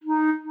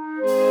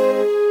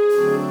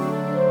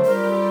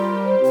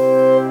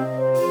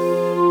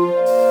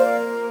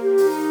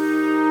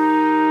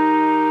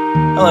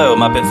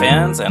Hello, Muppet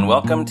fans, and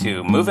welcome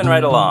to Movin'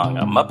 Right Along,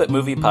 a Muppet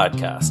movie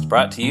podcast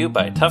brought to you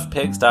by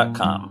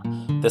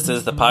toughpigs.com. This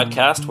is the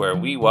podcast where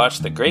we watch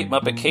The Great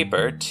Muppet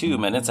Caper 2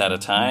 minutes at a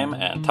time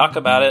and talk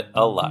about it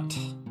a lot.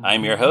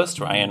 I'm your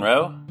host, Ryan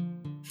Rowe.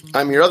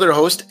 I'm your other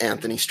host,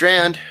 Anthony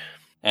Strand.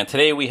 And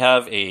today we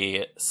have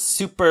a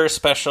super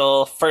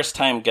special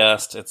first-time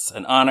guest. It's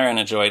an honor and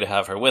a joy to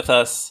have her with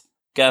us.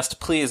 Guest,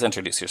 please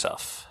introduce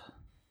yourself.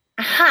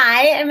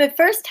 Hi, I'm a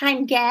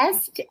first-time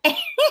guest.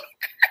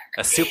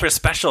 A super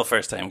special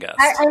first-time guest.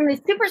 I'm a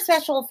super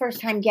special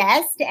first-time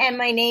guest, and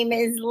my name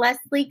is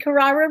Leslie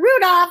Carrara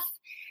Rudolph.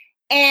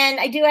 And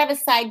I do have a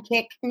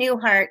sidekick,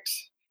 Newhart.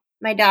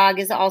 My dog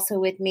is also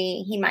with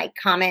me. He might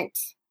comment,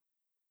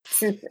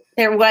 since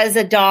there was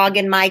a dog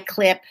in my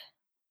clip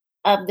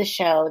of the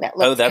show that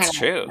looks. Oh, that's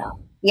true.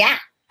 Yeah.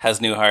 Has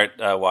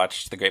Newhart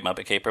watched The Great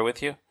Muppet Caper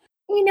with you?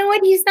 You know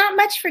what? He's not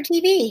much for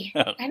TV.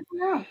 I don't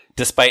know.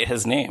 Despite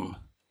his name.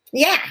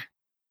 Yeah.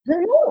 Who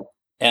knew?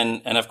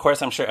 And of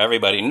course, I'm sure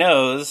everybody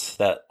knows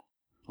that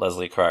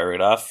Leslie Carrara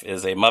Rudolph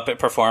is a Muppet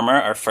performer,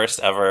 our first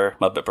ever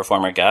Muppet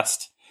performer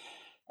guest,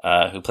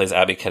 who plays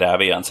Abby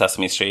Cadabby on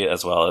Sesame Street,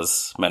 as well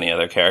as many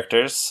other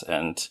characters,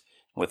 and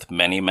with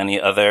many, many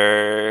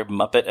other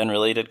Muppet and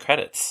related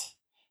credits.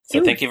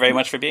 So thank you very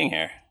much for being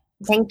here.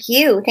 Thank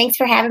you. Thanks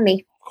for having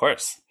me. Of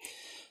course.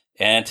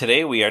 And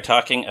today we are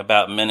talking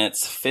about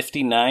minutes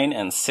 59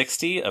 and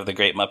 60 of The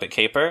Great Muppet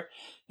Caper,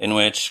 in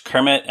which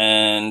Kermit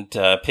and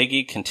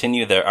Piggy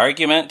continue their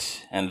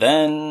argument and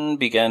then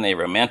begin a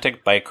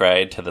romantic bike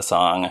ride to the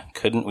song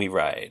Couldn't We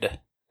Ride?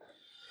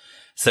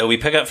 So we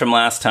pick up from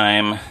last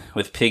time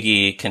with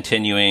Piggy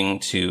continuing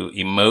to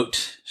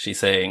emote. She's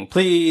saying,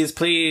 please,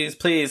 please,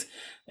 please.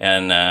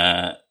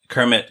 And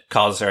Kermit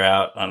calls her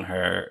out on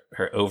her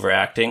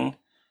overacting.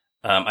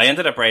 I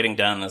ended up writing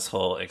down this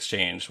whole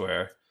exchange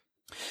where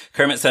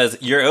Kermit says,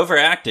 "You're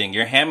overacting.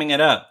 You're hamming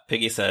it up."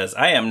 Piggy says,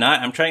 "I am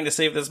not. I'm trying to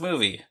save this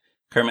movie."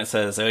 Kermit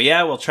says, "Oh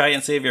yeah, we'll try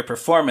and save your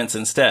performance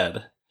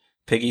instead."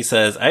 Piggy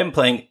says, "I'm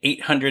playing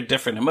 800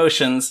 different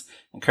emotions."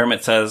 And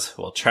Kermit says,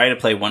 "We'll try to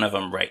play one of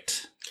them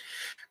right."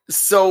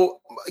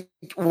 So,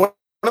 one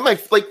of my,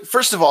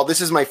 first of all,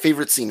 this is my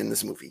favorite scene in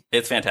this movie.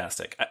 It's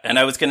fantastic. And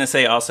I was going to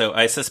say also,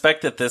 I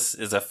suspect that this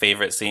is a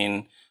favorite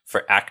scene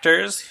for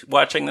actors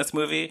watching this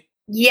movie.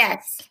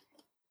 Yes.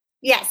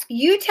 Yes.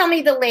 You tell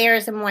me the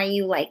layers and why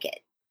you like it.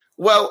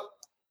 Well,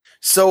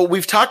 so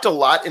we've talked a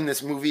lot in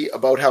this movie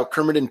about how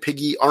Kermit and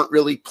Piggy aren't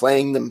really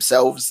playing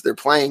themselves. They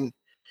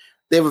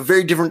have a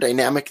very different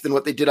dynamic than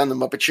what they did on The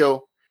Muppet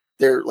Show.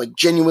 They're like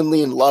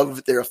genuinely in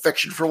love. Their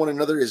affection for one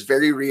another is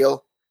very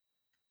real.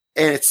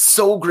 And it's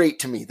so great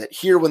to me that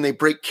here, when they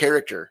break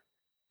character,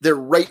 they're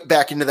right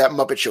back into that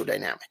Muppet Show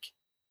dynamic,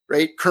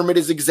 right? Kermit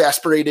is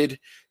exasperated.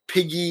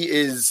 Piggy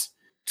is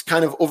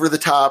kind of over the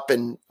top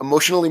and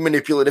emotionally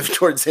manipulative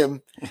towards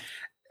him.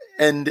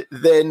 And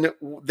then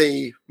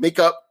they make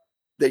up,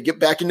 they get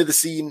back into the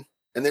scene,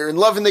 and they're in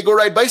love, and they go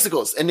ride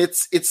bicycles. And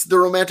it's the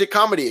romantic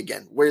comedy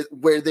again, where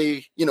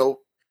they,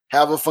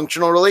 have a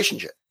functional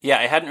relationship. Yeah,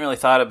 I hadn't really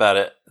thought about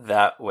it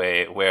that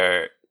way,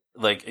 where,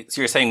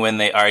 so you're saying when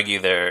they argue,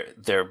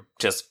 they're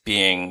just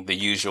being the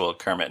usual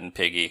Kermit and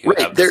Piggy who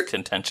have this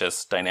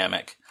contentious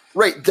dynamic.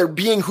 Right, they're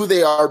being who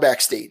they are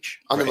backstage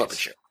on The Muppet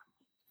Show.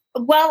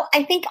 Well,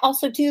 I think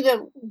also too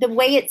the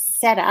way it's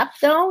set up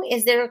though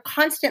is they're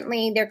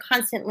constantly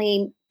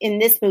in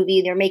this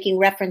movie they're making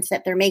reference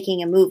that they're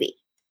making a movie.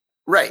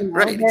 Right,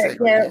 right. Exactly.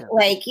 They're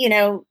like,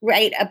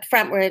 right up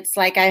front where it's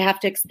like I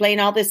have to explain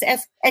all this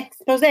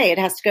expose. It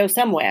has to go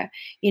somewhere.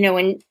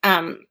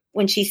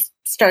 When she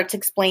starts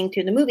explaining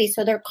through the movie,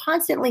 so they're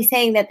constantly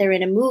saying that they're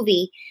in a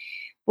movie.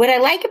 What I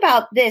like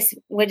about this,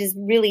 what is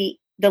really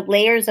the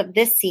layers of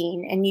this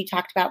scene, and you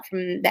talked about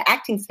from the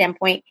acting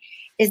standpoint,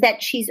 is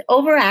that she's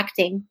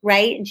overacting,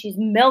 right? And she's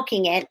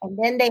milking it. And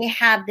then they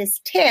have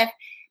this tiff,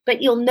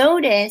 but you'll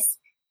notice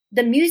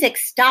the music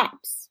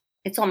stops.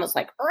 It's almost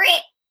like,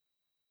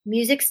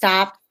 music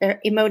stops, they're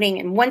emoting.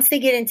 And once they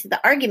get into the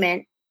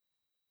argument,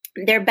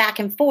 they're back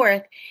and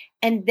forth.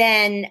 And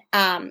then,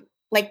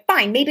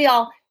 fine, maybe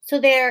so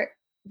they're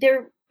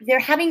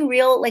having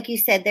real, like you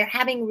said, they're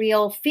having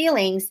real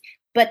feelings,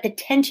 but the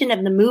tension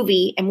of the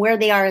movie and where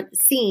they are at the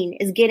scene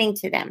is getting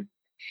to them.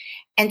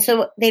 And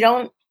so they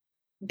don't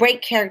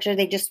break character,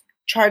 they just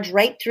charge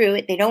right through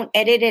it. They don't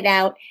edit it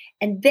out.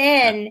 And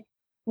then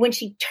when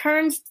she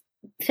turns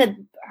to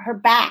her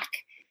back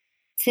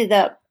to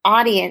the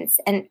audience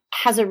and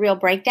has a real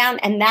breakdown,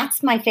 and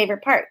that's my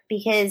favorite part,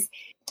 because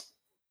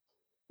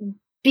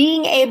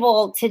being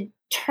able to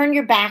turn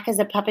your back as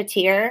a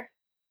puppeteer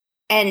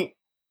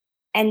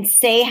and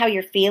say how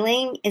you're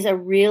feeling is a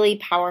really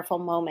powerful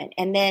moment.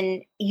 And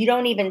then you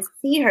don't even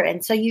see her.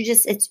 And so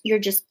you're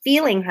just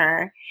feeling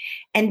her.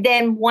 And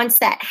then once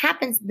that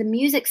happens, the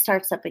music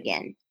starts up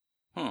again.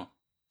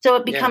 So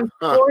it becomes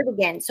scored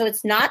again. So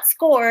it's not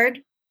scored,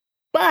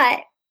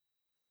 but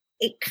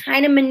it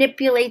kind of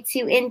manipulates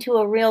you into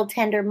a real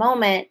tender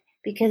moment,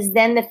 because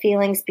then the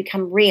feelings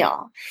become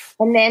real.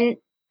 And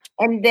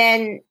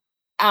then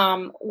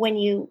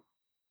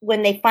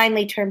when they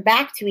finally turn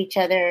back to each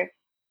other,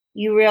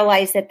 you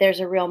realize that there's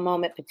a real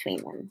moment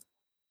between them.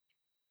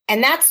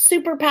 And that's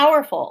super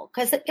powerful,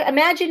 because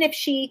imagine if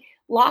she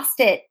lost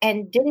it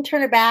and didn't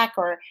turn her back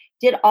or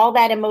did all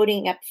that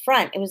emoting up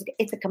front.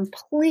 It's a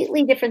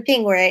completely different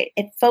thing where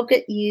it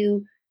focus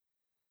you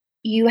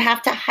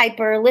have to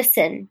hyper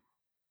listen.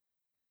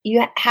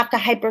 You have to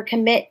hyper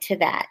commit to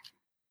that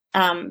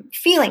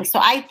feeling. So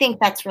I think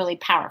that's really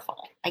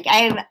powerful. Like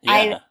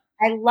I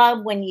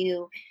love when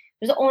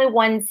there's only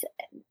one,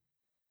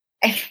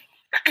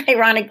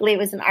 ironically, it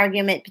was an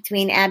argument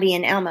between Abby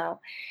and Elmo.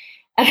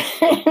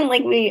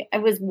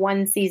 It was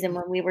one season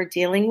when we were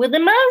dealing with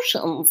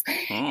emotions,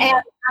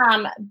 and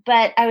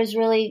but I was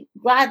really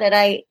glad that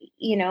I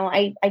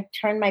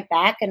turned my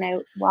back and I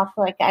walked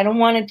like, I don't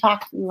want to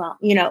talk to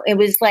you. It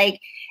was like,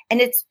 and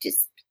it's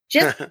just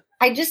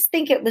I just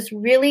think it was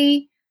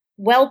really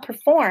well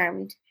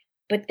performed.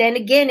 But then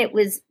again, it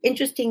was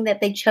interesting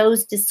that they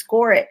chose to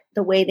score it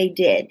the way they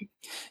did.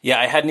 Yeah,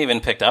 I hadn't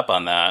even picked up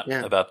on that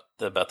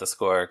about the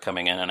score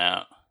coming in and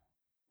out.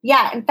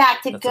 Yeah, in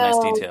fact, That's a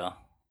nice detail.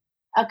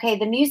 Okay,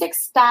 the music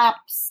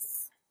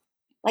stops,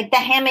 like the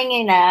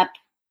hamming it up,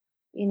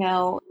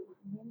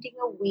 mending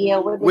a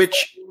wheel. And there's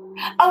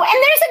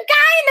a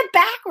guy in the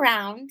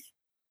background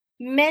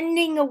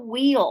mending a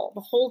wheel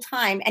the whole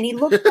time, and he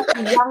looks like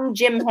a young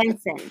Jim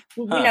Henson. Did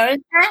you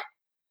notice that?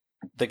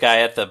 The guy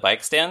at the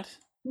bike stand?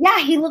 Yeah,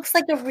 he looks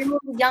like a real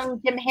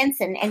young Jim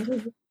Henson,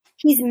 and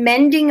he's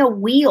mending a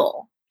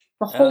wheel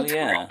the whole time.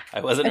 Yeah,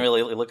 I wasn't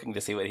really looking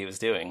to see what he was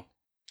doing.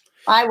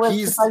 I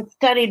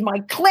studied my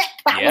clip.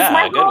 That was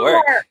my good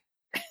homework. work.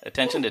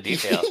 Attention to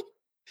detail.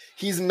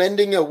 He's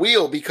mending a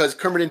wheel because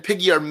Kermit and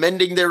Piggy are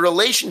mending their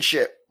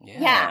relationship.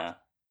 Yeah.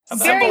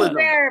 Very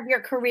aware of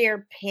your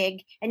career,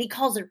 Pig. And he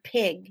calls her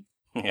Pig.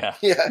 Yeah.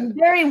 I'm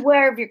very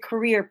aware of your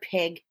career,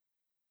 Pig.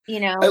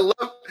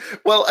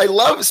 I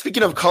love,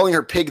 speaking of calling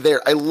her Pig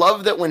there, I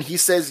love that when he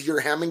says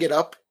you're hamming it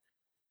up,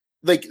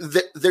 like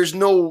there's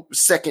no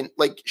second,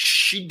 like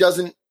she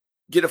doesn't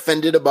get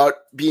offended about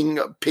being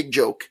a pig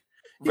joke.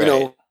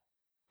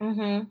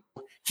 Mm-hmm.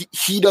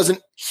 He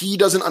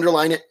doesn't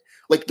underline it.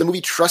 Like the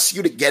movie trusts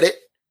you to get it,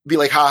 be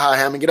like, haha,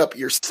 hamming it up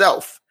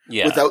yourself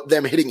without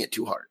them hitting it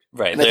too hard.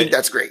 Right. And I think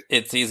that's great.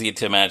 It's easy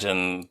to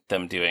imagine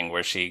them doing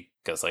where she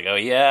goes like, oh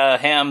yeah,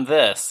 ham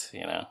this,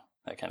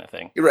 that kind of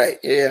thing. Right.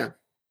 Yeah.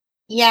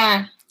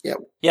 Yeah.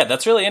 Yeah.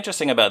 That's really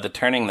interesting about the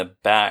turning the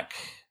back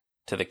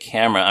to the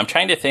camera. I'm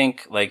trying to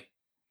think, like,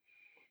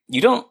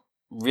 you don't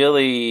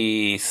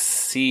really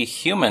see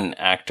human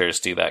actors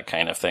do that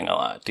kind of thing a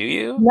lot, do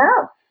you? No.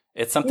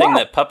 It's something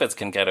that puppets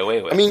can get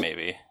away with,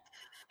 maybe.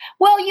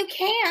 Well, you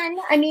can.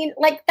 I mean,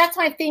 like, that's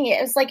my thing.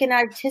 It was like an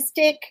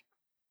artistic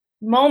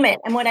moment.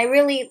 And what I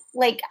really,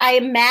 like, I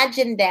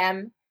imagine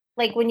them,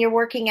 like, when you're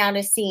working out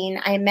a scene,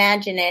 I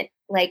imagine it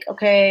like,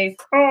 okay,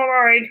 all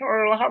right,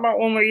 how about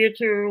when we get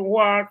to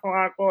walk,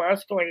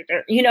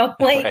 escalator?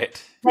 Like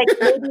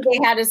maybe they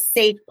had a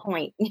safe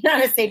point.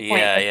 Not a safe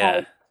point.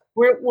 Yeah.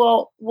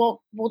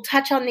 We'll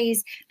touch on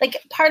these. Like,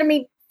 part of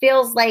me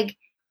feels like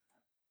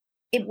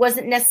it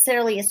wasn't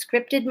necessarily a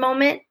scripted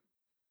moment.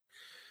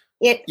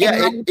 It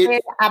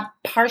a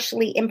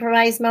partially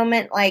improvised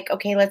moment. Like,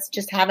 okay, let's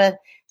just have a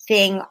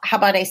thing. How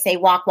about I say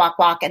walk, walk,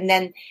 walk, and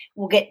then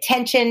we'll get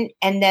tension,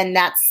 and then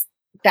that's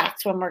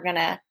when we're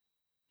gonna.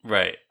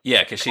 Right.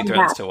 Yeah, because she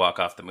threatens to walk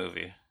off the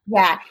movie.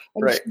 Yeah.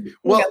 And right.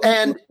 She,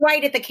 and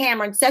right at the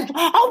camera and says,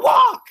 "I'll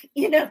walk."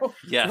 Yes,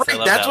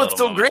 right. That's what's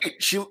so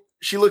great.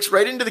 She looks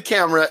right into the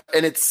camera,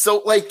 and it's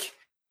so like,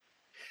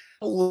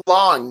 how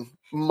long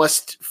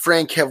must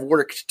Frank have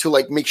worked to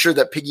like make sure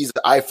that Piggy's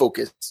eye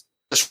focus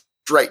is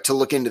right to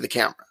look into the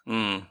camera?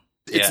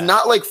 It's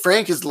not like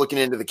Frank is looking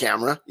into the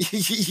camera,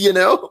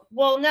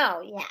 Well,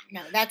 no,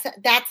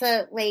 that's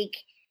a like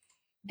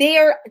they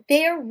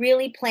are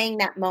really playing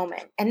that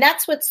moment, and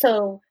that's what's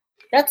so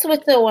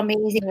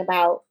amazing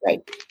about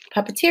like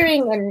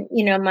puppeteering.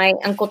 And my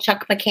uncle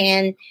Chuck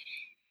McCann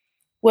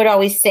would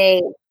always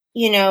say,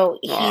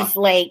 he's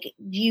like,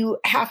 you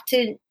have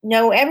to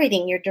know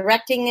everything. You're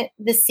directing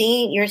the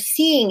scene, you're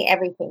seeing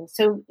everything.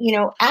 So,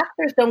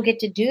 actors don't get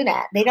to do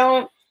that.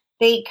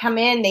 They come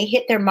in, they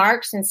hit their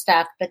marks and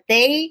stuff, but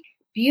they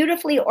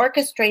beautifully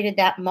orchestrated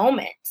that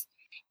moment.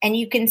 And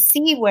you can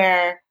see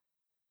where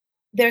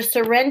they're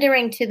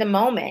surrendering to the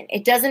moment.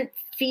 It doesn't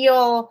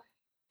feel,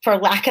 for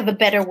lack of a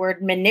better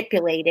word,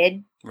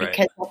 manipulated,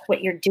 because that's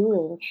what you're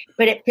doing.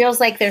 But it feels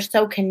like they're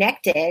so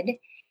connected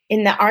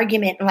in the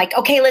argument, and like,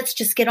 okay, let's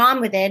just get on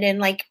with it. And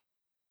like,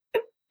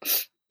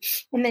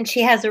 and then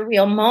she has a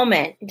real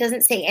moment. It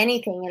doesn't say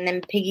anything. And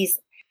then Piggy's,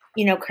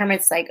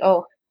 Kermit's like,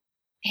 oh,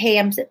 hey,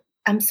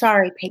 I'm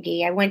sorry,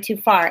 Piggy, I went too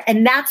far.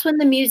 And that's when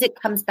the music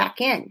comes back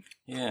in.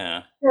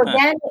 Yeah. So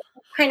then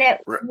it kind of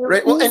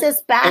moves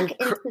us back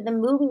into the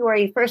movie where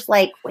you first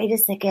like, wait a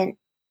second,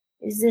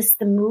 is this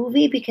the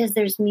movie? Because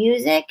there's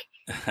music.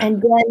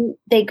 And then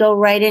they go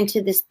right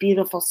into this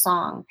beautiful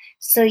song.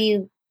 So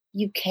you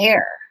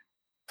care,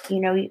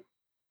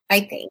 I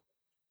think.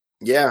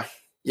 Yeah.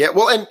 Yeah.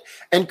 Well,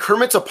 and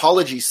Kermit's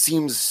apology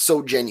seems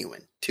so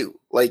genuine too.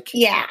 Like,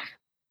 yeah,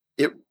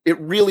 it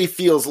really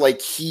feels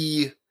like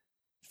he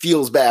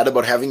feels bad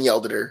about having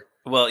yelled at her.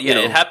 Well, yeah,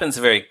 it happens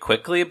very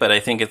quickly, but I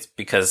think it's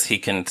because he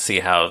can see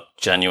how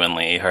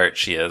genuinely hurt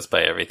she is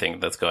by everything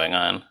that's going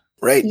on.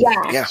 Right.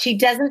 Yeah. She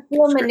doesn't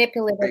feel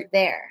manipulative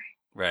there.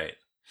 Right.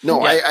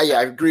 No,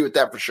 I agree with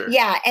that for sure.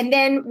 Yeah. And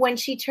then when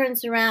she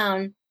turns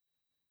around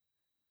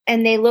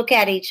and they look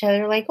at each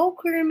other like, oh,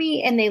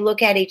 Kermit, and they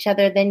look at each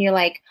other, then you're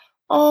like,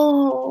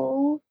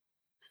 oh,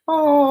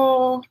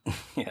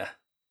 yeah.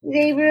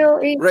 They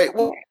really right.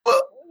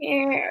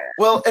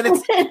 Well, and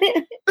it's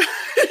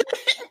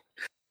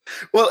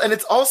well, and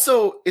it's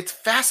also it's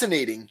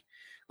fascinating.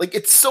 Like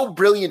it's so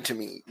brilliant to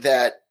me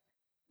that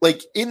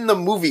like in the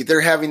movie they're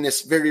having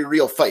this very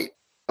real fight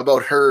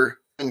about her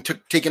being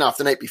taken off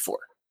the night before,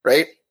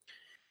 right?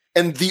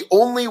 And the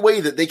only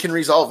way that they can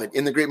resolve it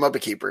in The Great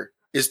Muppet Caper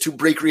is to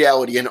break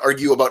reality and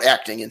argue about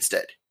acting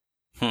instead.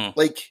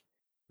 Like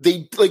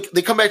they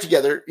come back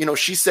together, you know,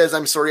 she says,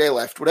 I'm sorry I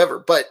left, whatever,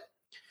 but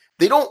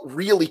they don't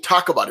really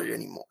talk about it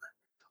anymore.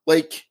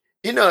 Like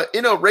in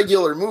a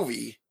regular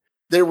movie,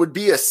 there would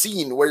be a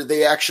scene where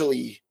they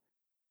actually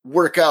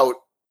work out,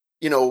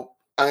 you know,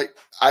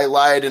 I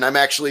lied and I'm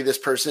actually this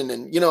person.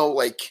 And, you know,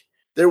 like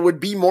there would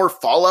be more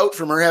fallout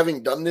from her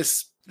having done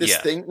this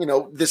thing, you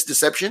know, this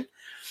deception.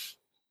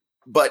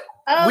 But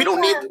we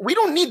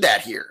don't need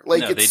that here.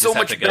 Like it's so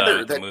much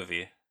better that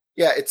movie.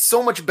 Yeah, it's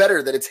so much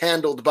better that it's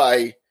handled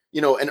by,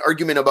 you know, an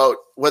argument about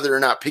whether or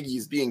not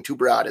Piggy's being too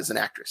broad as an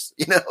actress,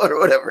 you know, or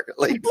whatever.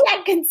 Like,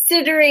 yeah,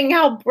 considering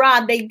how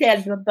broad they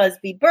did the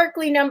Busby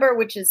Berkeley number,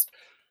 which is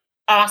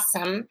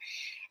awesome.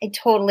 I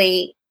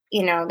totally,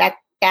 you know,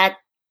 that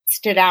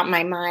stood out in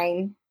my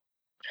mind.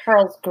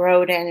 Charles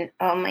Grodin,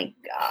 oh my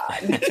God.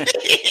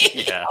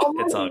 Yeah,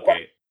 it's all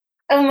great.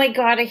 Oh my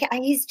God,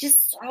 he's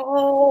just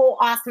so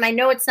awesome. I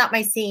know it's not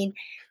my scene,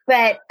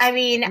 but I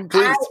mean,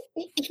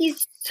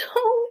 he's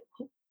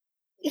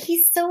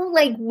so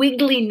like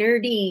wiggly,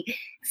 nerdy,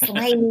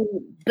 slimy,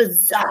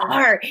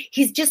 bizarre.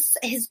 He's just,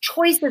 his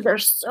choices are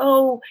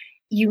so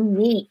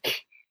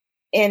unique.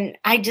 And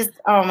I just,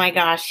 oh my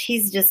gosh,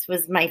 he's just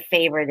was my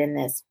favorite in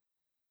this.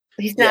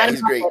 He's not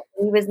he's great.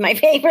 He was my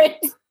favorite.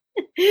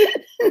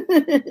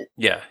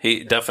 Yeah,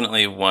 he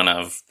definitely one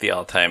of the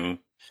all-time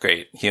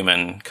great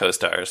human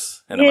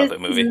co-stars in a Muppet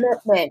movie.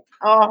 Commitment.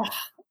 Oh,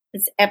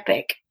 it's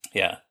epic.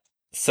 Yeah.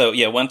 So,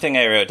 yeah, one thing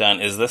I wrote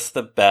down, is this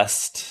the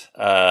best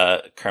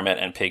Kermit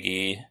and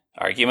Piggy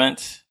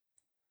argument?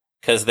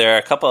 Because there are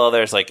a couple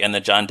others, like in the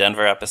John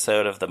Denver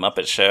episode of The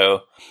Muppet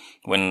Show,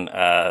 when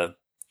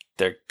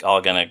they're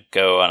all going to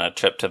go on a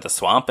trip to the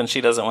swamp and she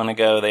doesn't want to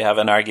go, they have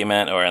an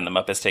argument. Or in The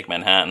Muppets Take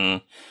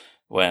Manhattan,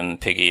 when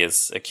Piggy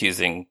is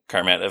accusing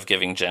Kermit of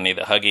giving Jenny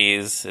the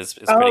Huggies, is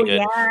pretty good.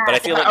 Yeah. But I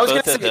feel like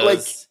both of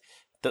those...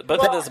 Of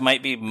those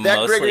might be that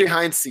mostly... Gregory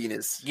Hines scene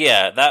is...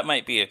 Yeah, that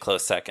might be a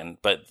close second,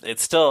 but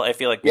it's still, I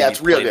feel like... Yeah, it's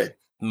real good.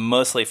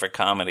 Mostly for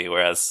comedy,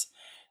 whereas,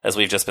 as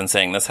we've just been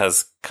saying, this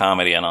has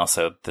comedy, and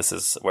also this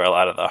is where a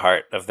lot of the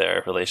heart of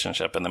their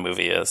relationship in the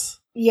movie is.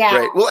 Yeah.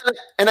 Right. Well,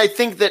 and I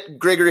think that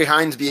Gregory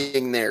Hines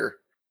being there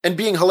and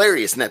being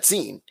hilarious in that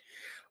scene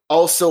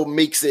also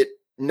makes it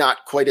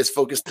not quite as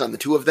focused on the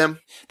two of them.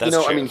 That's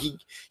true. I mean,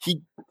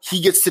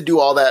 he gets to do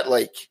all that,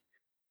 like,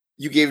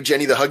 you gave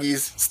Jenny the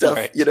Huggies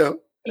stuff,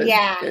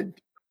 yeah.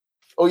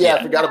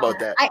 I forgot about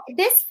that.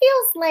 This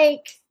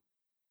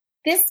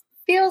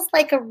feels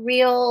like a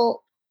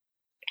real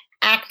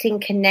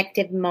acting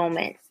connective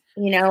moment.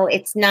 You know,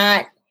 it's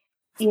not,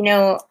 you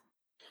know,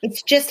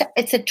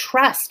 it's a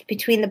trust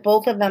between the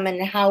both of them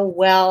and how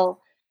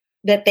well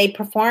that they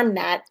performed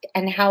that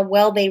and how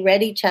well they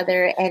read each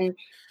other and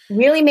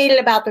really made it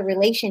about the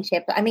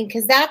relationship. I mean,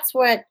 because that's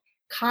what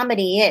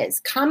comedy is.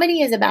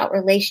 Comedy is about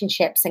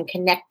relationships and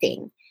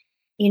connecting.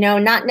 You know,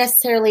 not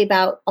necessarily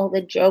about all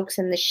the jokes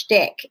and the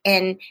shtick.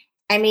 And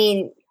I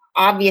mean,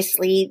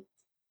 obviously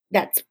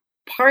that's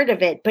part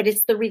of it, but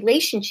it's the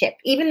relationship,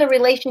 even the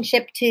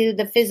relationship to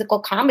the physical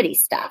comedy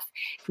stuff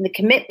and the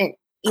commitment,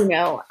 you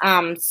know.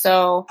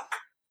 So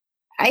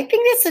I think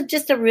this is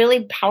just a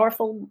really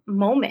powerful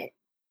moment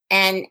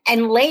and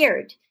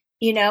layered,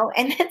 you know,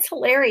 and that's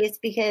hilarious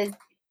because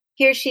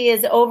here she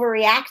is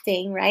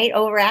overreacting, right?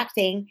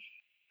 Overacting.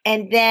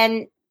 And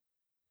then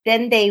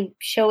they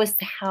show us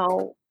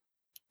how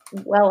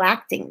well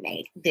acting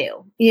they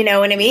do. You know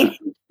what I mean?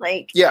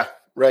 Like, yeah,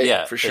 right.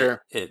 Yeah, for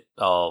sure. It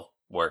all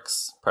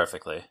works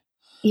perfectly.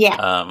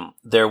 Yeah.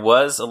 There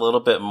was a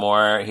little bit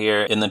more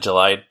here in the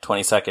July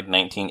 22nd,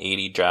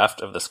 1980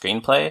 draft of the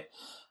screenplay.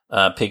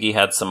 Piggy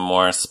had some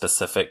more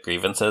specific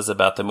grievances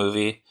about the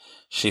movie.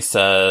 She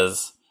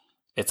says,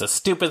 "It's a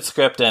stupid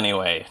script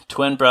anyway.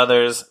 Twin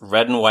brothers,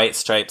 red and white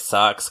striped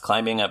socks,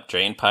 climbing up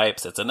drain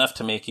pipes. It's enough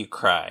to make you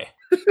cry."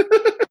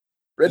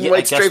 Red and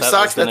white striped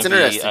socks. That's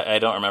interesting. I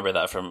don't remember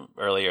that from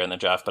earlier in the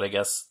draft, but I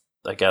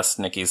guess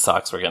Nikki's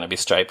socks were going to be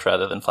striped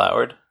rather than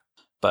flowered.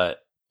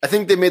 But I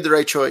think they made the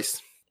right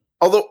choice.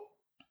 Although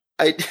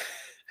I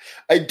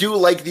do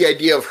like the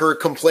idea of her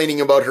complaining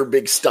about her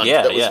big stunt.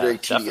 That was very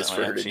tedious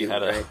for her to do. She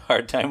had a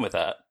hard time with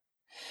that.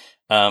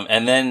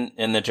 And then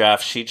in the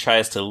draft, she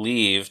tries to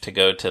leave to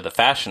go to the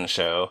fashion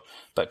show,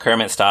 but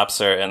Kermit stops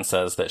her and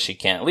says that she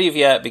can't leave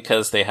yet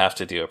because they have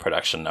to do a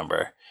production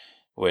number,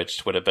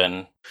 which would have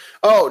been...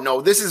 Oh, no,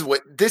 this is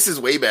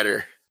way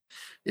better.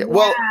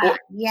 Yeah,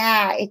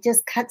 yeah, it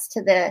just cuts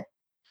to the...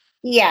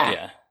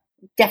 Yeah,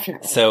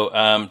 definitely.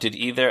 So, did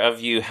either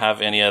of you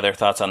have any other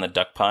thoughts on the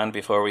duck pond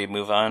before we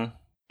move on?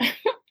 I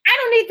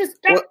don't need this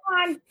duck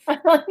pond.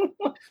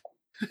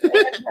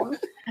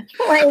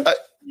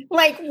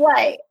 Like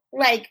what?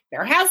 Like,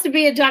 there has to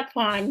be a duck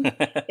pond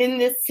in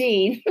this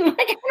scene. Like,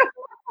 I don't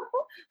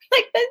know.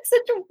 Like, that's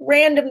such a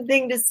random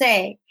thing to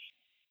say.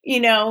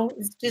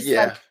 It's just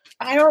like,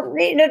 I don't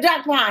need a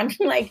duck pond.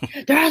 Like,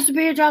 there has to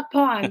be a duck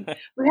pond.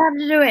 We have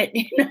to do it.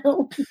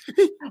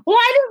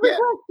 Why did we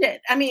watch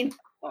it? I mean,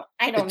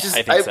 I don't know.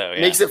 I think so,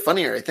 yeah. Makes it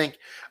funnier, I think.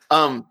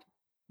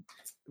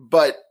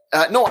 But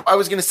no, I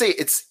was going to say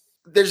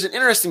there's an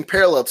interesting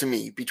parallel to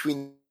me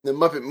between the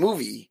Muppet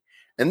movie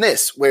and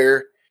this,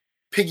 where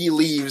Piggy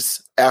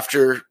leaves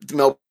after the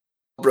Mel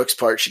Brooks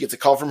part. She gets a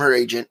call from her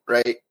agent,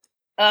 right?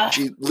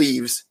 She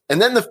leaves,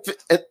 and then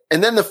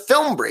the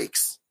film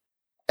breaks.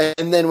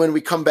 And then when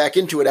we come back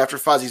into it after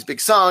Fozzie's big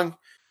song,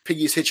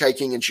 Piggy's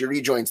hitchhiking and she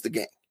rejoins the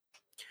gang.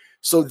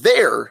 So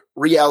there,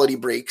 reality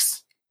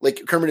breaks.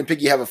 Like, Kermit and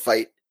Piggy have a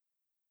fight.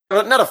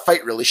 Not a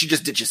fight, really. She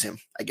just ditches him,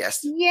 I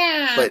guess.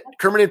 Yeah. But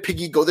Kermit and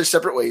Piggy go their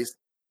separate ways.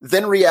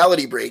 Then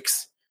reality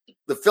breaks.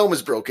 The film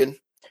is broken.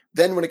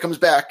 Then when it comes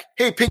back,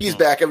 hey, Piggy's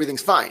back.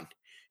 Everything's fine.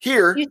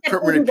 Here,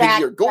 Kermit and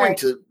Piggy are going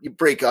to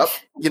break up,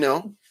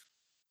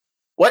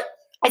 What?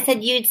 I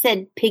said you'd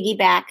said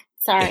piggyback.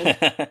 Sorry.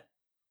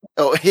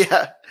 Oh,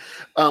 yeah.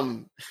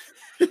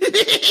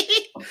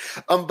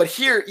 But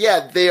here,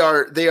 they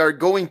are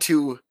going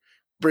to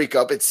break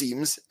up, it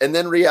seems. And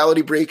then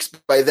reality breaks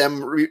by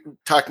them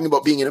talking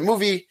about being in a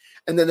movie,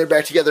 and then they're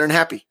back together and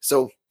happy.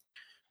 So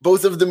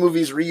both of the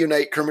movies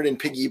reunite Kermit and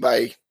Piggy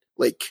by,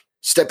 like,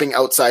 stepping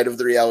outside of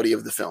the reality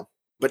of the film.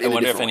 But I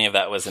wonder if any of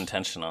that was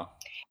intentional.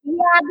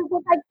 Yeah,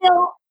 because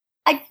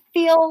I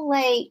feel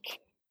like,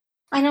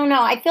 I don't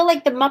know. I feel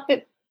like the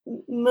Muppet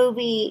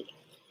movie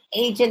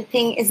agent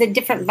thing is a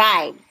different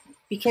vibe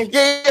because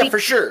for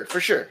sure.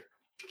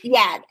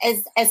 Yeah,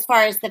 as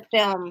far as the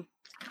film,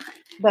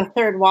 the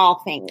third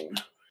wall thing,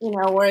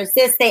 whereas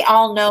this, they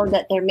all know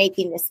that they're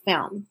making this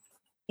film,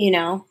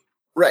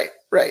 Right.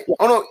 Yeah.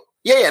 Oh no,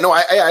 no,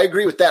 I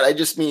agree with that. I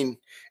just mean,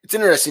 it's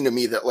interesting to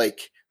me that,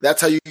 like, that's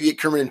how you get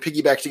Kermit and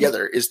Piggy back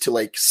together, is to,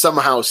 like,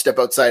 somehow step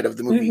outside of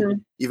the movie,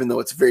 even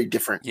though it's very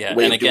different. Yeah,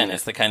 and again,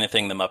 it's the kind of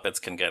thing the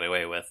Muppets can get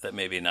away with that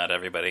maybe not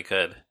everybody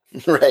could.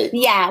 Right.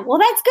 Yeah, well,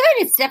 that's good.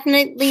 It's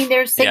definitely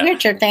their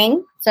signature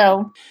thing.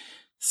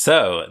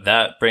 So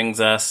that brings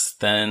us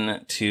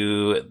then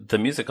to the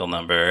musical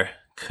number,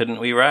 Couldn't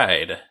We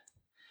Ride?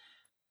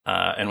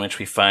 In which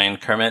we find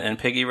Kermit and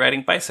Piggy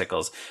riding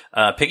bicycles.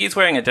 Piggy's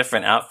wearing a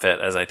different outfit,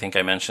 as I think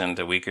I mentioned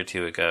a week or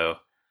two ago.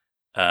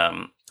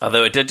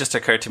 Although it did just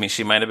occur to me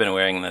she might have been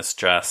wearing this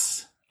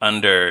dress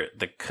under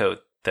the coat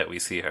that we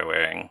see her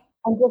wearing.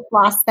 I just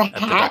lost the hat.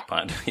 At the duck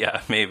pond.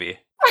 Yeah, maybe.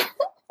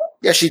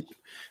 Yeah,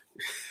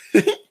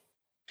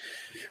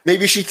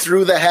 maybe she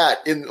threw the hat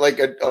in, like,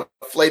 a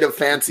flight of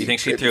fancy. You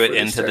think she threw it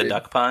into the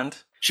duck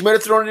pond? She might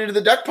have thrown it into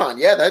the duck pond.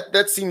 Yeah,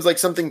 that seems like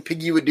something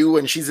Piggy would do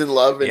when she's in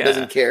love and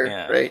doesn't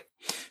care, right?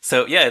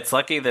 So, it's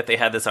lucky that they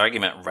had this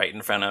argument right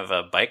in front of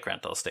a bike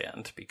rental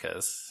stand,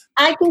 because...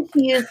 I think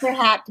she used her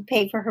hat to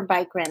pay for her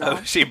bike rental.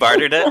 Oh, she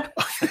bartered it?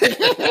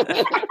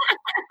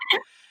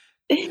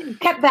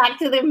 Cut back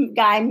to the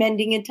guy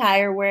mending a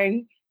tire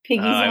wearing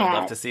Piggy's hat. I would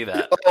love to see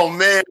that. Oh,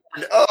 man.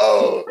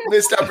 Oh,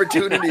 missed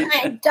opportunity.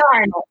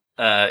 Darn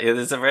it. It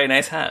is a very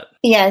nice hat.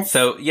 Yes.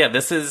 So,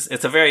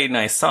 it's a very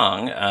nice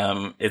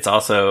song. It's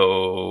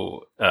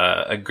also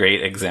a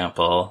great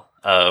example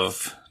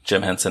of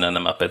Jim Henson and the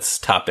Muppets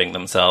topping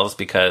themselves,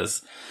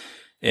 because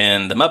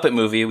in the Muppet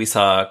movie, we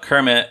saw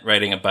Kermit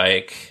riding a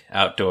bike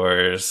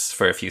outdoors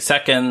for a few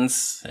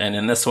seconds. And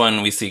in this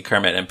one, we see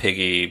Kermit and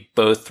Piggy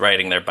both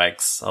riding their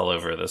bikes all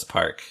over this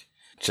park.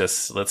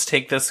 Just, let's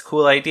take this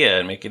cool idea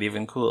and make it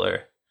even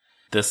cooler.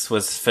 This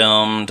was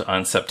filmed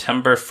on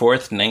September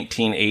 4th,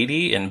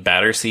 1980 in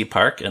Battersea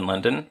Park in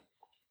London,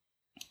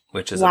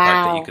 which is a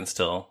park that you can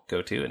still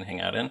go to and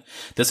hang out in.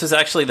 This was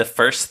actually the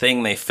first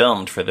thing they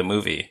filmed for the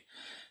movie,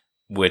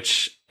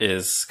 which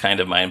is kind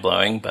of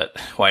mind-blowing, but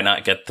why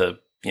not get the,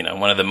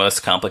 one of the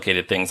most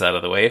complicated things out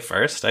of the way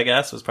first, I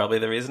guess, was probably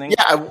the reasoning.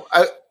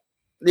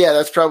 Yeah,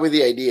 that's probably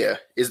the idea,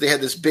 is they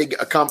had this big,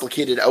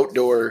 complicated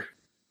outdoor,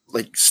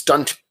 like,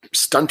 stunt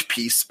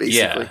piece,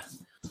 basically. Yeah.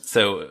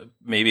 So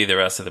maybe the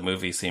rest of the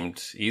movie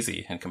seemed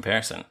easy in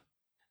comparison.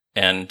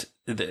 And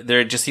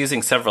they're just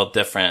using several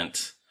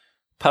different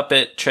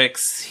puppet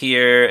tricks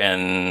here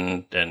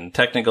and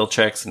technical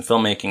tricks and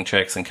filmmaking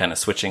tricks and kind of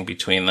switching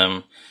between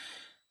them.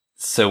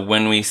 So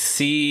when we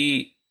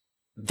see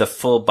the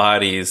full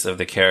bodies of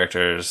the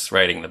characters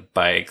riding the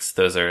bikes,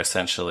 those are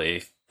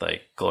essentially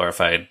like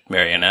glorified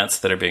marionettes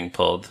that are being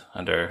pulled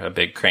under a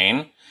big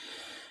crane.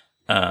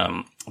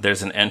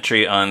 There's an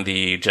entry on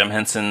the Jem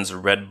Henson's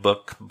Red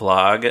Book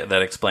blog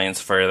that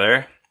explains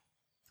further.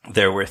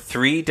 There were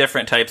 3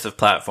 different types of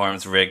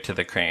platforms rigged to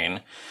the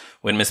crane.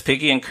 When Miss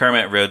Piggy and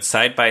Kermit rode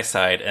side by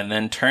side and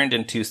then turned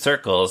in 2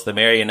 circles, the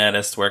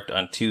marionettist worked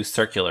on 2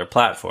 circular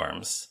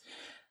platforms.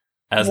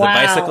 As the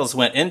bicycles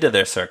went into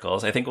their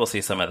circles, I think we'll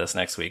see some of this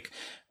next week,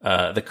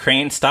 the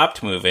crane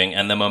stopped moving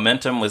and the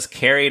momentum was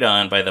carried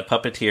on by the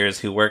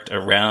puppeteers who worked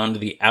around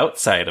the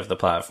outside of the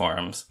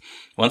platforms.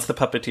 Once the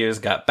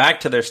puppeteers got back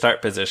to their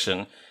start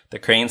position, the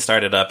crane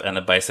started up and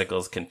the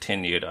bicycles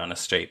continued on a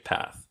straight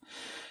path.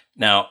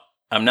 Now,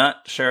 I'm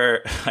not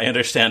sure I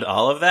understand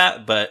all of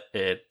that, but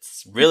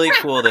it's really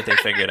cool that they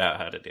figured out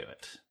how to do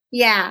it.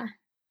 Yeah,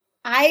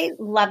 I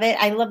love it.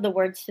 I love the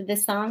words to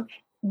this song.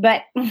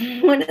 But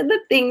one of the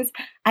things,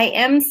 I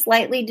am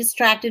slightly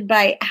distracted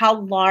by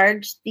how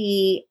large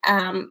the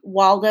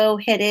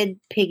Waldo-headed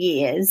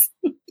Piggy is.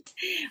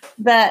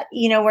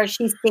 Where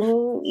she's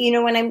singing, you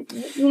know what I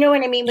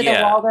mean with the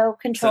Waldo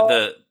control?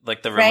 So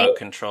the remote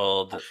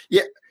controlled.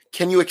 Yeah.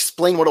 Can you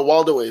explain what a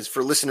Waldo is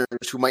for listeners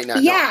who might not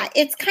know? Yeah,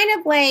 it's kind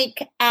of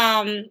like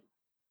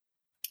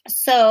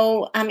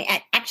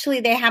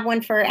actually they have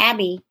one for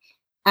Abby.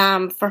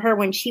 For her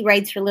when she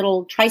rides her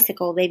little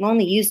tricycle. They've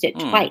only used it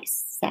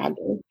twice,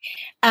 sadly.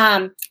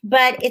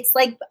 But it's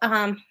like,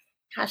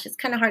 it's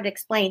kind of hard to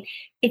explain.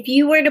 If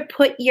you were to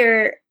put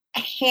your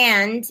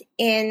hand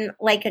in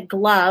like a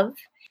glove,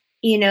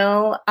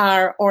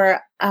 or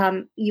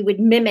you would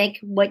mimic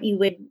what you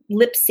would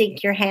lip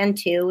sync your hand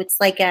to. It's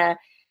like a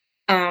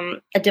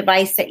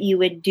device that you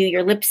would do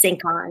your lip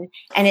sync on,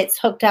 and it's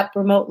hooked up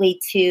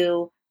remotely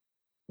to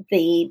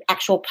the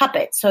actual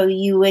puppet. So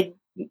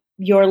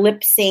your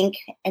lip sync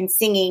and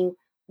singing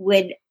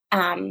would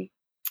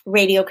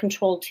radio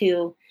control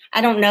to,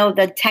 I don't know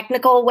the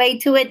technical way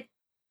to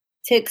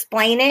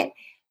explain it,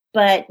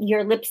 but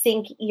your lip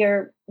sync,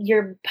 you're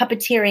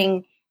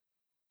puppeteering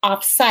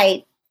off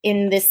site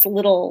in this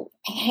little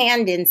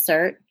hand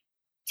insert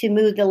to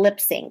move the lip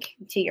sync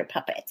to your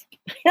puppet.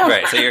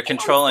 Right. So you're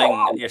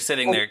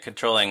sitting there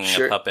controlling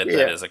a puppet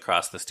that is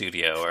across the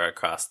studio or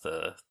across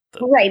the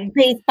right.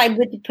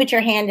 Put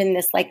your hand in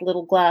this like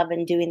little glove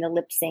and doing the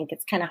lip sync.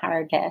 It's kind of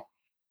a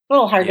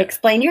little hard to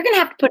explain. You're going to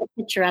have to put a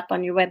picture up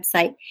on your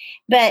website,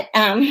 but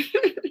I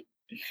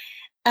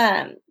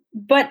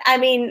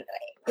mean,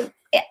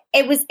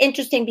 it was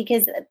interesting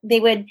because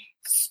they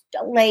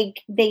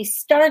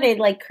started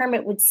like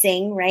Kermit would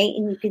sing, right?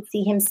 And you could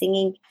see him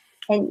singing,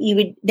 and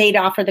they'd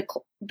offer the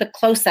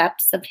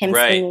close-ups of him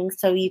singing,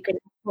 so you could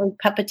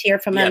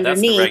puppeteer from underneath.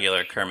 That's the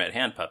regular Kermit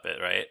hand puppet,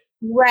 right?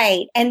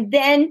 Right. And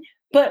then,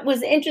 but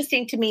what's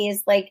interesting to me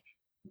is like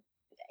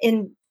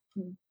in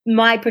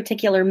my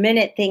particular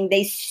minute thing,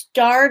 they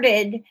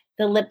started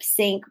the lip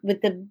sync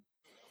with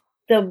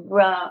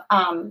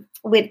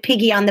with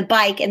Piggy on the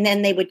bike, and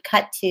then they would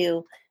cut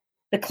to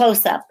the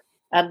close-up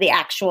of the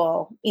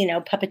actual,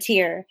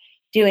 puppeteer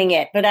doing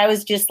it. But I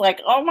was just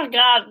like, oh my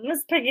God,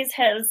 Miss Piggy's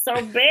head is so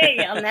big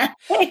on that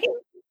thing.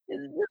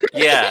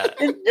 Yeah.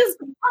 It's just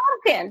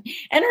pumping.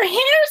 And her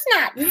hair's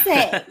not the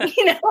same.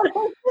 It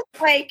was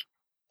just like,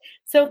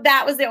 so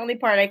that was the only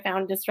part I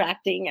found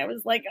distracting. I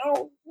was like,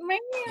 oh man,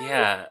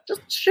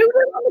 just shoot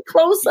it on the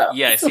close-up.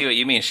 Yeah, I see what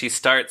you mean. She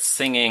starts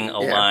singing a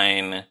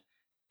line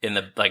in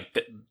the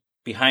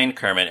behind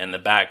Kermit in the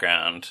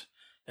background,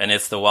 and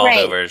it's the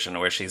Waldo version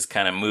where she's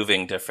kind of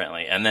moving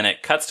differently, and then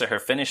it cuts to her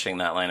finishing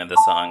that line of the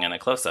song in a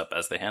close-up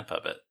as the hand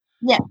puppet.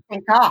 Yeah,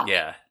 thank God.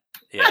 Yeah,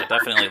 it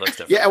definitely looks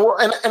different. Yeah, well,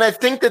 and I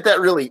think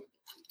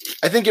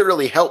it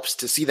really helps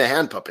to see the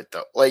hand puppet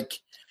though. Like,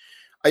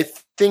 I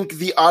think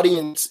the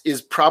audience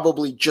is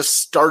probably just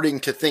starting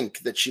to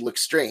think that she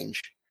looks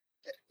strange.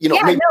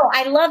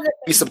 I love that.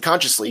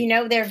 Subconsciously,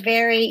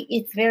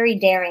 it's very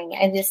daring.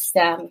 I just,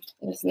 it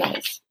was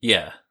nice.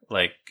 Yeah,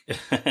 like,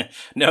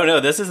 no,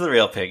 this is the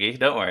real Piggy.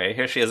 Don't worry.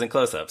 Here she is in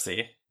close up.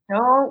 See?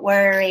 Don't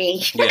worry.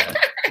 Yeah.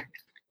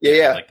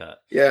 Yeah. Like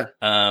that. Yeah.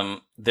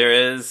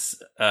 There is,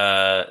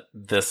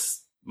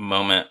 this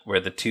moment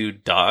where the 2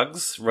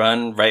 dogs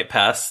run right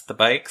past the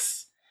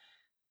bikes.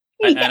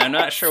 And I'm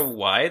not sure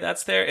why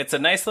that's there. It's a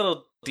nice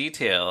little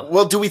detail.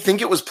 Well, do we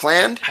think it was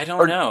planned? I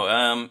don't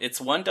know.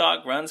 It's one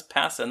dog runs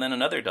past and then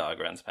another dog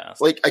runs past.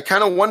 Like, I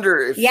kind of wonder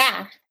if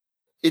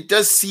it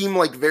does seem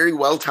like very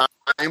well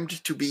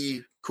timed to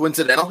be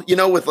coincidental,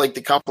 with like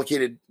the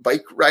complicated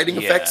bike riding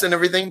effects and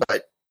everything.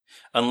 But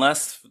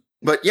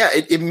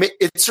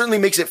it certainly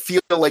makes it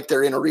feel like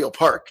they're in a real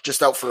park,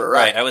 just out for a ride.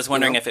 Right. I was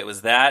wondering if it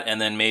was that, and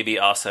then maybe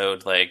also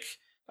like,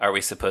 are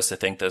we supposed to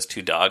think those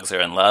 2 dogs are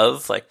in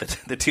love? Like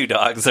the 2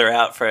 dogs are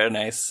out for a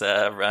nice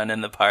run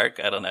in the park?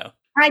 I don't know.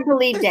 I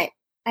believed it.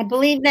 I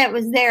believe that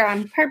was there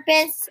on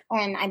purpose,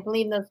 and I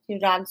believe those 2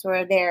 dogs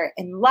were there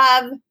in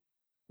love.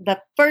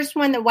 The first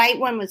one, the white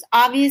one, was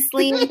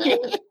obviously,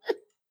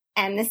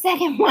 and the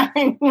second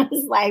one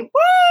was like,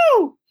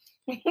 woo!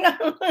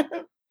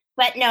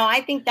 But no,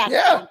 I think that's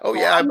cool.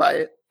 I buy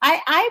it.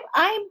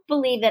 I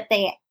believe that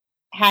they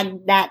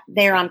had that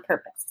there on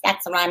purpose.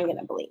 That's what I'm going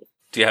to believe.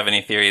 Do you have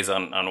any theories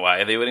on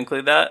why they would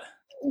include that?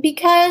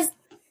 Because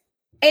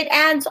It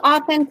adds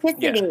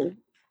authenticity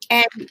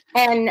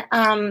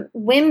and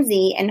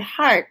whimsy and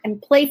heart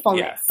and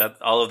playfulness. Yeah,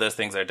 all of those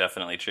things are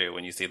definitely true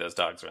when you see those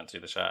dogs run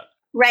through the shot.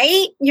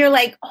 Right? You're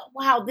like, oh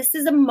wow, this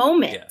is a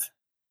moment. Yeah.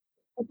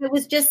 If it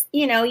was just,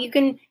 you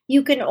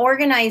can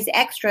organize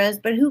extras,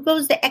 but who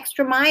goes the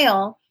extra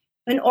mile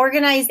and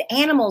organize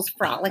animals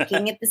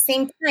frolicking at the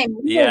same time?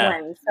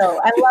 Yeah. So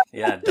I love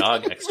yeah,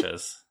 dog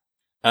extras.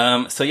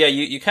 So yeah,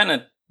 you kind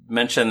of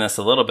mentioned this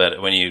a little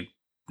bit when you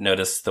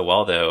noticed the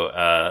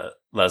Waldo,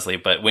 Leslie,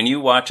 but when you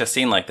watch a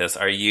scene like this,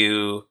 are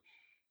you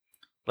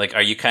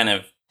kind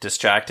of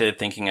distracted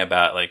thinking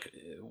about like,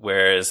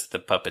 where is the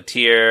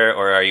puppeteer,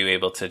 or are you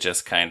able to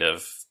just kind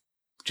of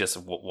just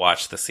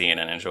watch the scene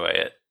and enjoy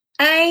it?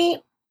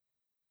 I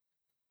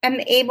am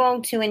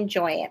able to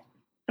enjoy it.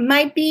 It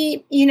might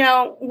be,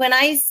 when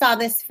I saw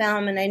this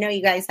film, and I know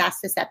you guys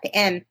asked this at the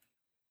end,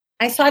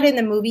 I saw it in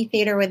the movie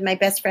theater with my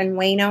best friend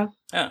Wayno.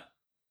 Yeah.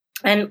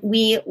 And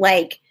we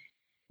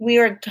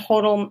were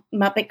total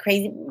Muppet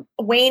crazy.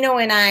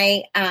 Wayno and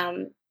I,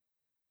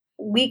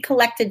 we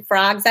collected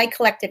frogs. I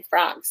collected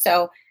frogs.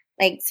 So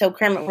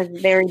Kermit was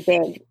very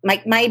big.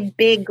 My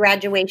big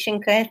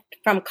graduation gift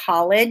from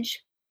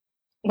college,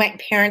 my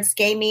parents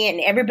gave me, and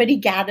everybody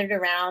gathered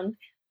around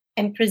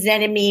and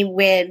presented me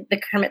with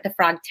the Kermit the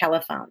Frog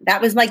telephone.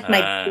 That was like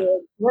my big,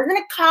 wasn't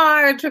a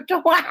car, a trip to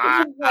watch.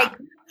 It was like,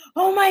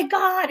 oh my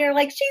God. Or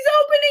like, she's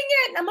opening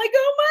it. And I'm like,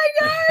 oh my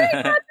God, I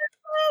got this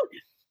phone.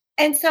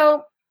 And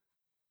so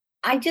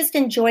I just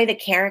enjoy the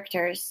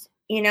characters.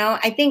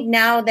 I think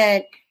now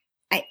that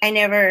I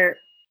never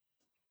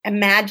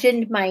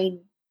imagined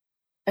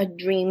a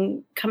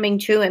dream coming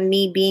true and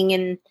me being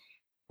in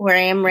where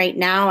I am right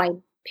now, I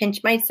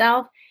pinch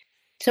myself.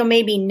 So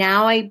maybe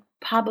now I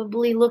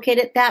probably look at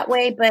it that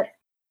way, but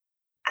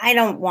I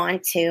don't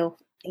want to,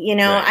 right.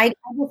 I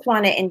just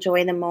want to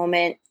enjoy the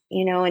moment,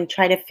 and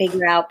try to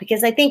figure out,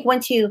 because I think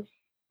once you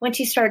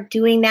start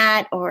doing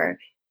that, or,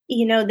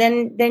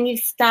 then you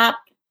stop,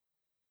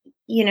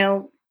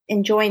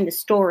 enjoying the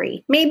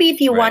story. Maybe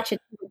if you watch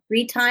it 2 or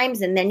 3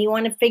 times and then you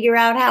want to figure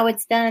out how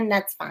it's done,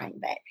 that's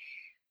fine. But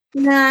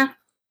nah,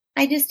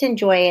 I just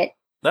enjoy it.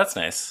 That's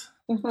nice.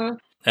 Mm-hmm.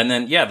 And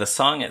then, the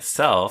song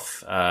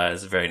itself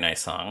is a very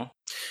nice song.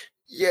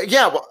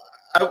 Yeah. Well,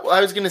 I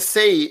was going to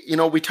say,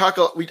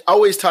 we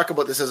always talk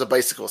about this as a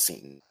bicycle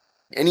scene.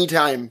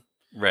 Anytime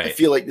I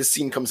feel like this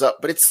scene comes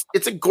up, but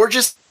it's a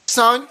gorgeous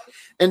song,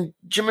 and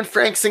Jim and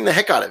Frank sing the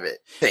heck out of it.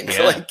 There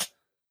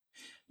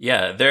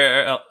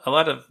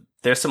are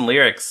there's some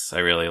lyrics I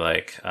really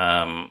like.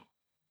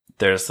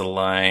 There's the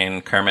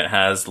line, Kermit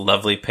has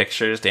lovely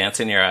pictures dance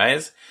in your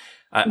eyes.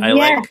 I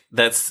like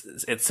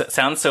it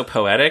sounds so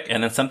poetic,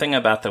 and then something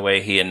about the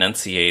way he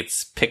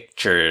enunciates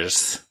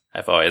pictures.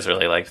 I've always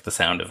really liked the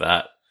sound of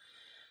that.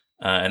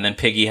 And then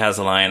Piggy has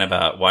a line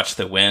about watch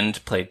the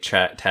wind play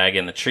tag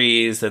in the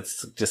trees.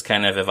 That's just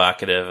kind of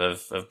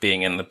evocative of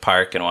being in the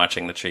park and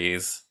watching the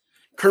trees.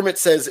 Kermit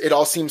says it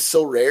all seems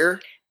so rare.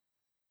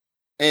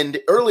 And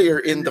earlier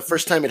in the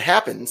first time it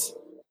happens,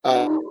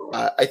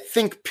 I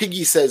think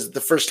Piggy says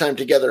the first time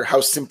together,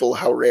 how simple,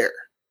 how rare.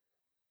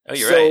 Oh,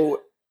 you're right.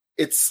 So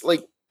it's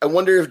like, I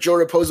wonder if Joe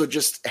Raposo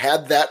just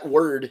had that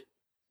word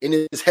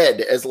in his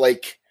head as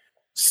like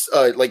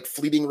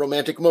fleeting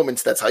romantic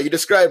moments. That's how you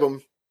describe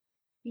them.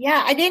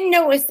 Yeah, I didn't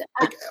know it was.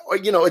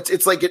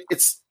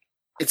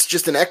 It's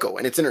just an echo,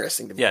 and it's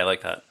interesting to me. Yeah, I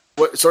like that.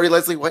 What? Sorry,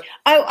 Leslie. What?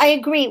 I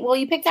agree. Well,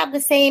 you picked out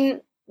the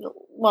same.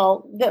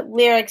 Well, the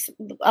lyrics,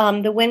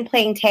 the wind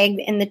playing tag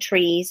in the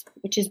trees,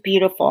 which is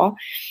beautiful,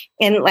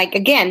 and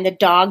again, the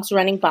dogs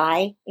running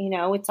by.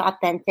 It's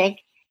authentic.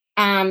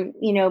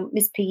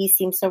 Miss Piggy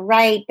seems so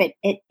right, but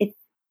it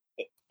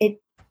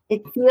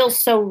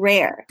feels so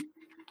rare,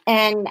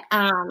 and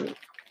I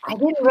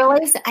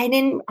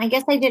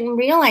guess I didn't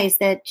realize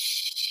that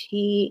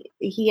he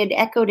had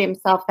echoed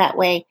himself that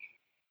way,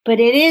 but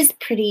it is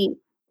pretty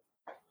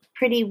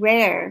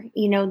rare,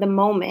 the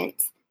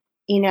moment,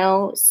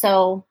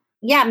 so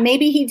yeah,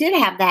 maybe he did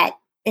have that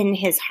in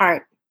his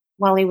heart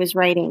while he was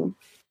writing.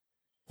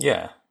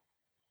 Yeah.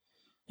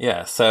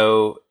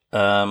 So,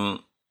 the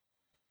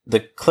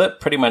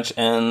clip pretty much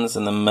ends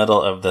in the middle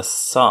of the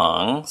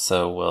song,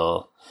 so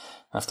we'll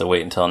have to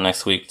wait until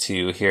next week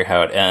to hear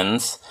how it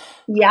ends.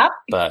 Yep.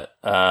 But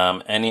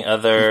any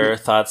other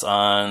thoughts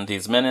on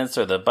these minutes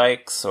or the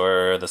bikes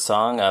or the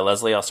song?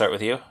 Leslie, I'll start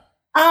with you.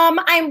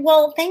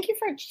 Thank you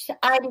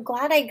I'm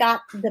glad I got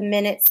the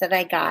minutes that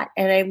I got,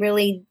 and I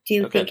really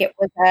do think it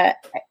was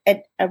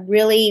a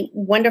really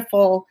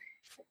wonderful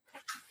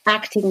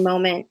acting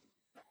moment,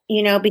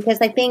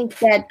 because I think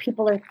that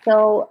people are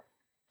so,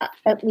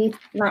 at least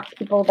not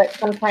people, but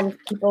sometimes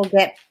people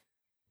get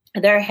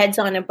their heads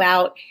on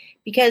about,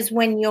 because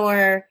when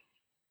you're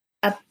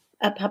a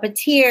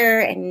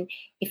puppeteer, and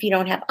if you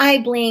don't have eye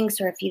blinks,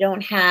 or if you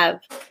don't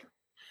have,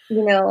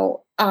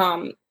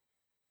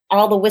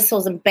 all the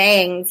whistles and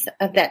bangs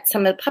of that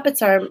some of the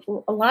puppets are,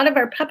 a lot of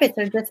our puppets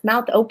are just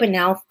mouth open,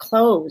 mouth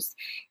closed,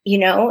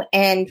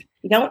 and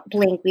we don't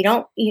blink. We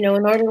don't, in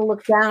order to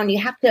look down, you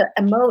have to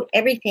emote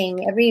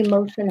everything. Every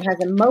emotion has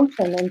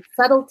emotion and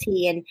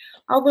subtlety, and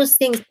all those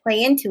things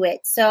play into it.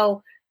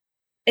 So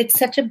it's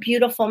such a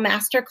beautiful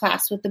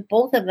masterclass with the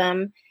both of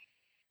them,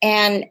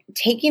 and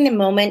taking the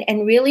moment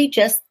and really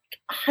just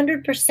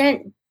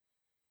 100%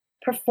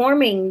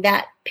 performing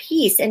that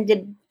piece, and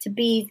to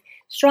be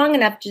strong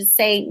enough to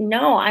say,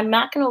 no, I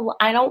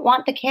don't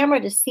want the camera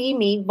to see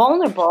me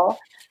vulnerable.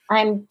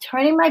 I'm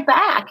turning my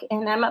back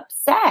and I'm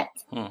upset.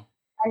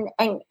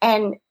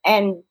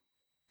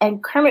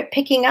 And Kermit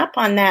picking up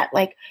on that,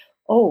 like,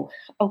 oh,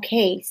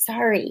 okay,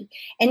 sorry.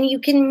 And you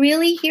can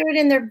really hear it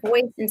in their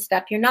voice and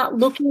stuff. You're not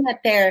looking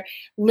at their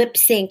lip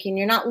sync, and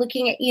you're not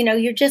looking at,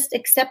 you're just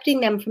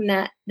accepting them from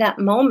that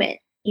moment,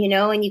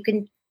 and you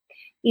can,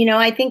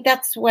 I think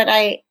that's what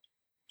I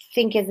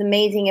think is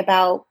amazing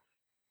about,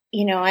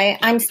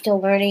 I'm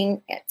still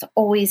learning. It's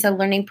always a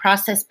learning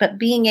process, but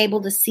being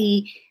able to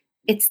see,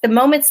 it's the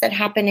moments that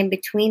happen in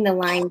between the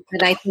lines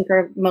that I think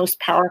are most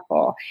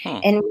powerful.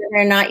 And whether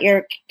or not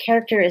your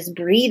character is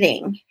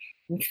breathing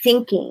and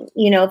thinking,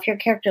 if your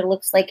character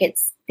looks like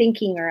it's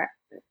thinking, or,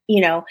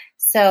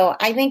 so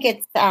I think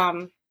it's,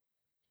 I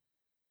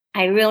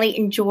really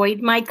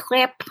enjoyed my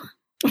clip.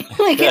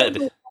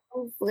 Good.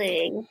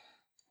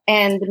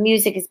 And the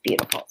music is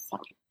beautiful. So.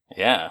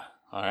 Yeah.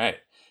 All right.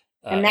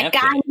 And that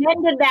Anthony. Guy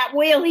mended that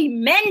wheel. He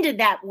mended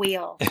that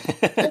wheel. He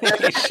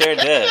sure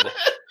did.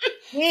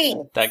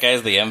 Thanks. That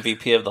guy's the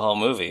MVP of the whole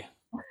movie.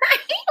 He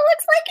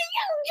looks like a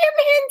young Jim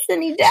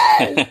Henson. He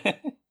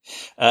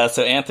does.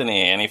 So,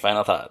 Anthony, any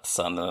final thoughts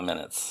on the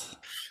minutes?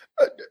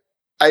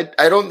 I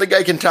don't think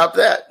I can top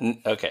that.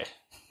 Okay.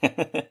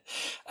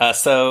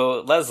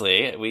 So,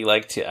 Leslie, we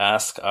like to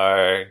ask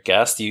our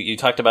guest. You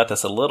talked about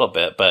this a little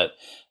bit, but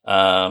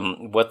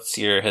what's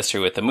your history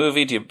with the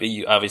movie?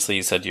 You obviously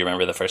you said you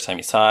remember the first time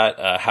you saw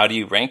it. How do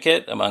you rank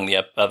it among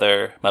the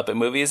other Muppet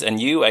movies? And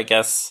you, I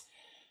guess,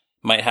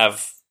 might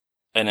have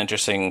an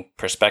interesting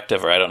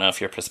perspective, or I don't know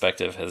if your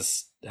perspective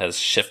has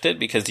shifted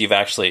because you've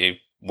actually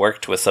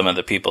worked with some of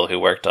the people who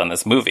worked on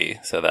this movie,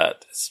 so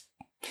that is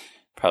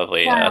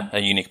probably a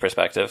unique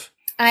perspective.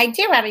 I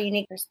do have a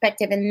unique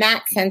perspective in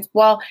that sense.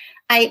 Well,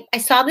 I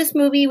saw this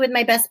movie with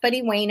my best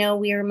buddy Wayno.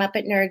 We were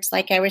Muppet nerds,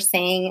 like I was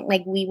saying.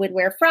 Like, we would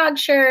wear frog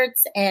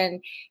shirts,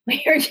 and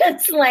we were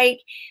just like,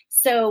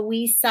 so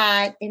we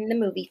saw it in the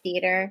movie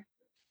theater.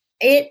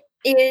 It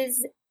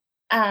is,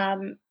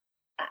 and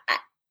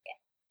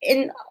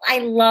I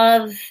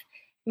love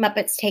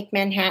Muppets Take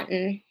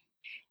Manhattan.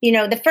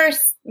 The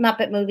first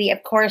Muppet movie,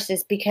 of course,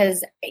 is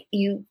because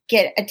you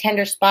get a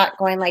tender spot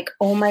going like,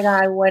 oh my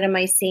God, what am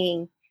I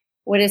seeing?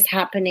 What is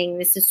happening?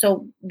 This is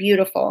so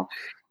beautiful.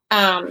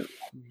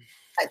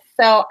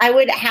 So I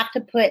would have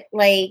to put,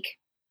 like,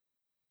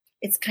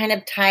 it's kind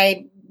of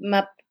tied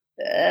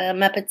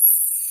Muppets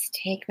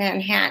Take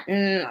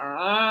Manhattan.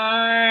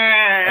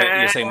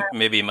 You're saying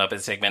maybe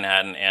Muppets Take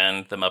Manhattan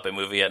and the Muppet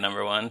movie at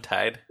number one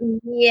tied?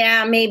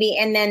 Yeah, maybe.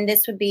 And then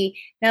this would be,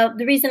 now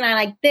the reason I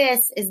like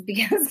this is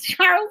because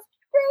Charles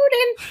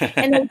Grodin,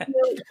 and I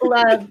do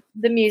love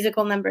the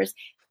musical numbers.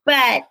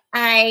 But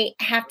I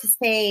have to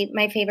say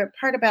my favorite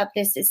part about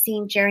this is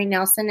seeing Jerry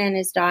Nelson and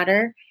his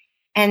daughter.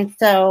 And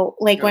so,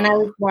 like, when I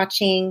was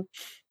watching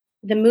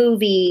the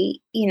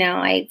movie,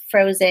 I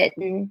froze it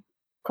and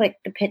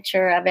clicked the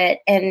picture of it.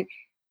 And,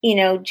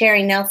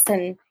 Jerry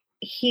Nelson,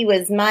 he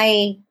was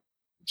my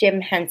Jim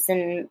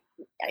Henson,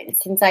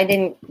 since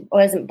I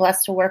wasn't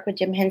blessed to work with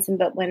Jim Henson.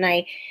 But when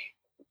I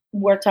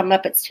worked on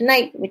Muppets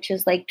Tonight, which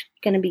is like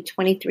going to be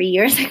 23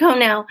 years ago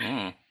now,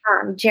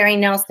 Jerry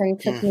Nelson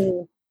took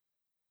me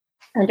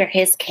under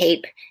his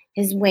cape,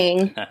 his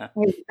wing,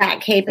 his back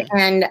cape,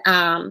 and,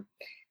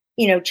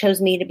 chose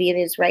me to be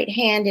his right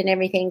hand and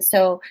everything.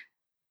 So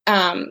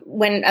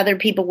when other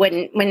people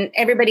wouldn't, when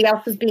everybody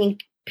else was being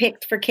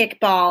picked for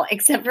kickball,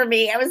 except for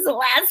me, I was the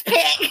last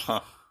pick.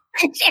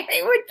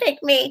 Jerry would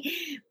pick me,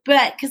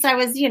 but because I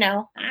was, I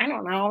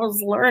don't know, I was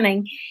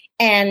learning,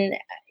 and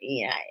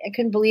I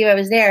couldn't believe I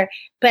was there.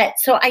 But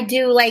so I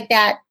do like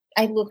that.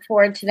 I look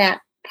forward to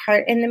that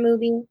part in the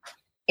movie.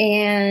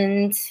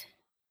 And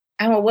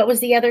what was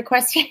the other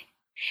question?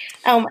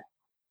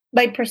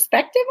 My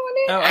perspective on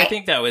it? Oh, I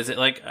think that was it.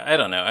 Like, I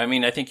don't know. I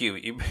mean, I think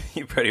you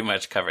pretty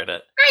much covered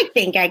it. I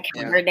think I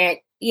covered it.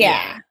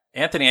 Yeah.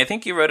 Anthony, I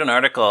think you wrote an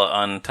article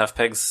on Tough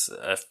Pigs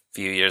a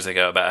few years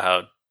ago about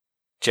how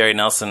Jerry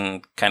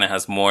Nelson kind of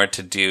has more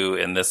to do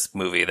in this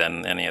movie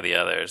than any of the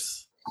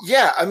others.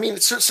 Yeah, I mean,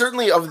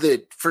 certainly of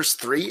the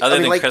first three. Other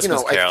than like,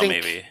 Christmas Carol,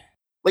 maybe.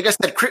 Like I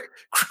said,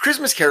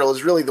 Christmas Carol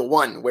is really the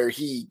one where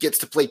he gets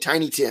to play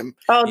Tiny Tim,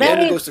 and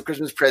the Ghost of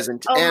Christmas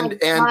Present, and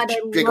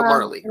Jacob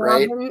Marley,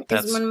 right? Robin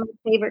is one of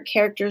my favorite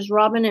characters,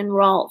 Robin and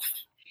Rolf.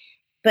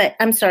 But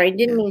I'm sorry,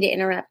 didn't mean to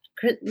interrupt.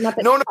 No,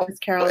 Christmas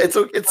Carol.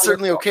 It's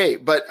certainly okay,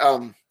 but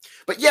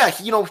But yeah,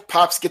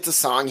 Pops gets a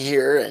song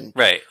here, and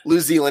Right. New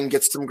Zealand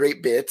gets some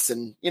great bits,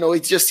 and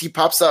he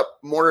pops up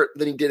more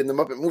than he did in the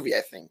Muppet movie,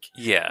 I think.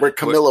 Yeah. Where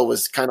Camilla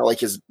was kind of like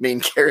his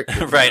main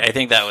character. Right, I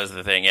think that was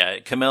the thing. Yeah,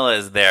 Camilla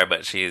is there,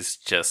 but she's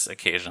just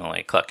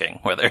occasionally clucking,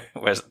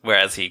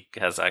 whereas he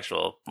has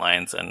actual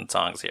lines and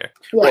songs here.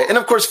 Yeah. Right, and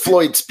of course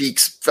Floyd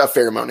speaks a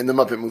fair amount in the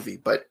Muppet movie,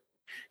 but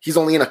he's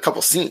only in a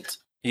couple scenes.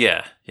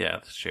 Yeah,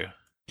 that's true.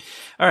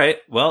 All right.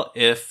 Well,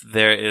 if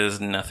there is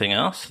nothing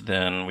else,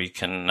 then we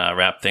can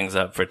wrap things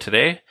up for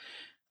today.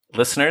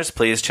 Listeners,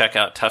 please check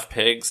out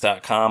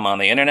toughpigs.com on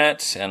the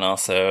internet, and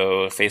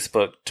also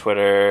Facebook,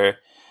 Twitter,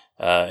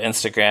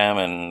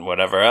 Instagram, and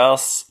whatever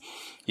else.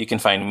 You can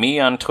find me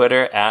on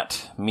Twitter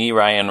at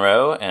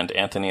 @MeRyanRowe, and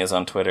Anthony is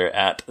on Twitter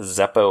at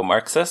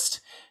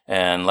 @ZeppoMarxist.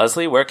 And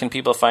Leslie, where can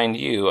people find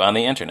you on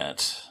the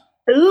internet?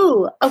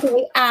 Ooh,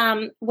 okay.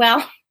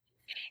 Well,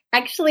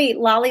 actually,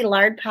 Lolly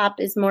Lard Pop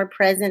is more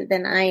present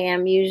than I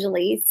am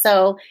usually.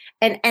 So,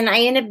 and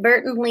I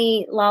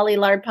inadvertently, Lolly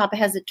Lard Pop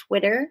has a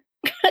Twitter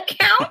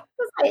account.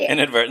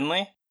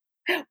 Inadvertently?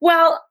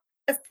 Well,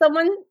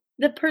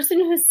 the person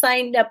who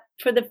signed up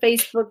for the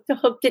Facebook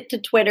hooked it to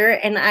Twitter,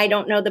 and I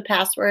don't know the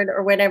password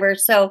or whatever.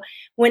 So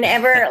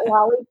whenever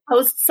Lolly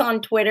posts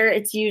on Twitter,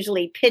 it's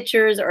usually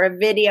pictures or a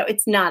video.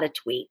 It's not a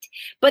tweet,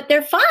 but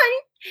they're fun.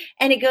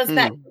 And it goes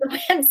back to the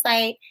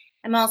website.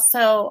 I'm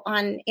also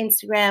on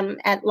Instagram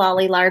at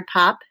Lolly Lard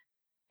Pop.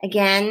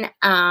 Again,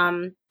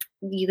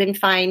 you can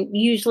find,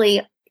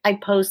 usually I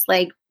post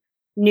like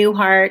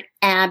Newhart,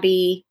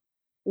 Abby,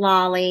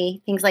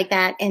 Lolly, things like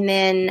that. And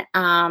then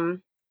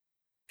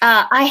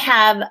I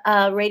have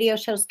a radio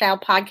show style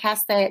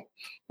podcast that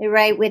I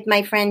write with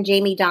my friend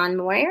Jamie Dawn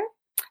Moyer,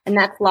 and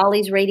that's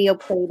Lolly's Radio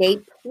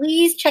Playdate.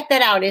 Please check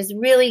that out. It's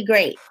really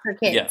great for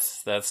kids.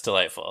 Yes, that's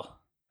delightful.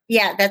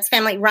 Yeah, that's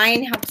family.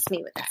 Ryan helps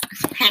me with that.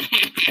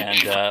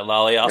 And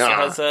Lolly also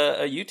has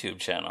a YouTube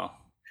channel.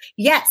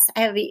 Yes,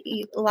 I have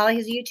Lolly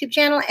has a YouTube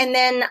channel. And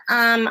then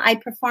I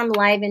perform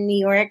live in New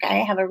York. I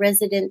have a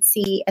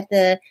residency at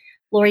the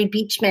Laurie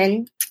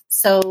Beachman.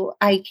 So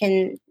I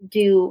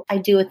do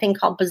a thing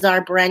called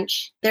Bazaar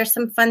Brunch. There's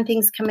some fun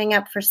things coming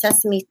up for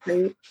Sesame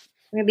Street.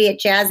 We're going to be at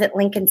Jazz at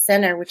Lincoln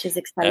Center, which is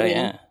exciting.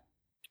 Oh, yeah.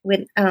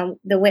 With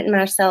the Wynton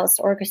Marsalis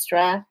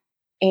Orchestra.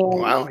 And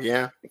wow,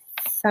 yeah.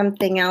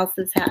 Something else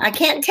is I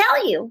can't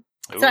tell you.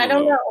 Ooh, so I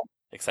don't know.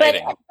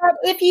 Exciting. But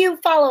if you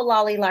follow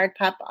Lolly Lard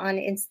Pop on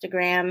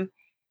Instagram,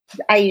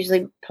 I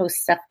usually post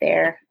stuff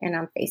there and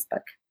on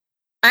Facebook.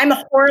 I'm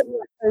horrible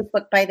at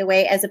Facebook, by the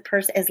way, as a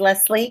person, as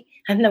Leslie.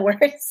 I'm the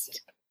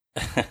worst.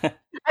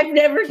 I've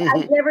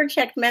never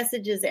checked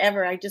messages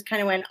ever. I just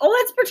kind of went,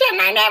 let's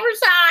pretend I never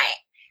saw it.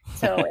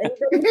 So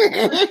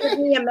anybody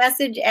sent me a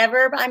message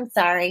ever, I'm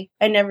sorry.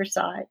 I never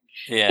saw it.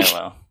 Yeah,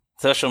 well.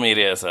 Social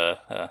media is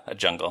a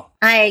jungle.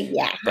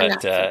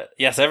 But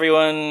yes,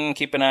 everyone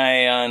keep an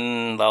eye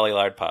on Lolly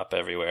Lard Pop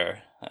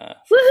everywhere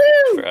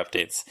for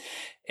updates.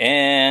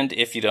 And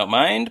if you don't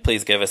mind,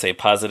 please give us a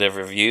positive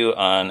review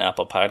on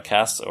Apple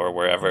Podcasts or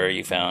wherever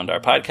you found our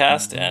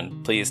podcast.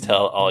 And please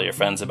tell all your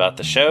friends about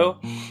the show.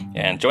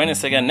 And join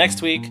us again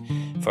next week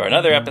for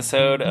another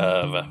episode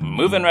of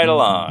Movin' Right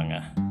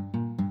Along.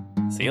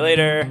 See you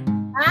later.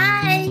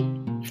 Bye.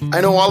 I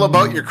know all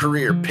about your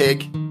career,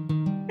 pig.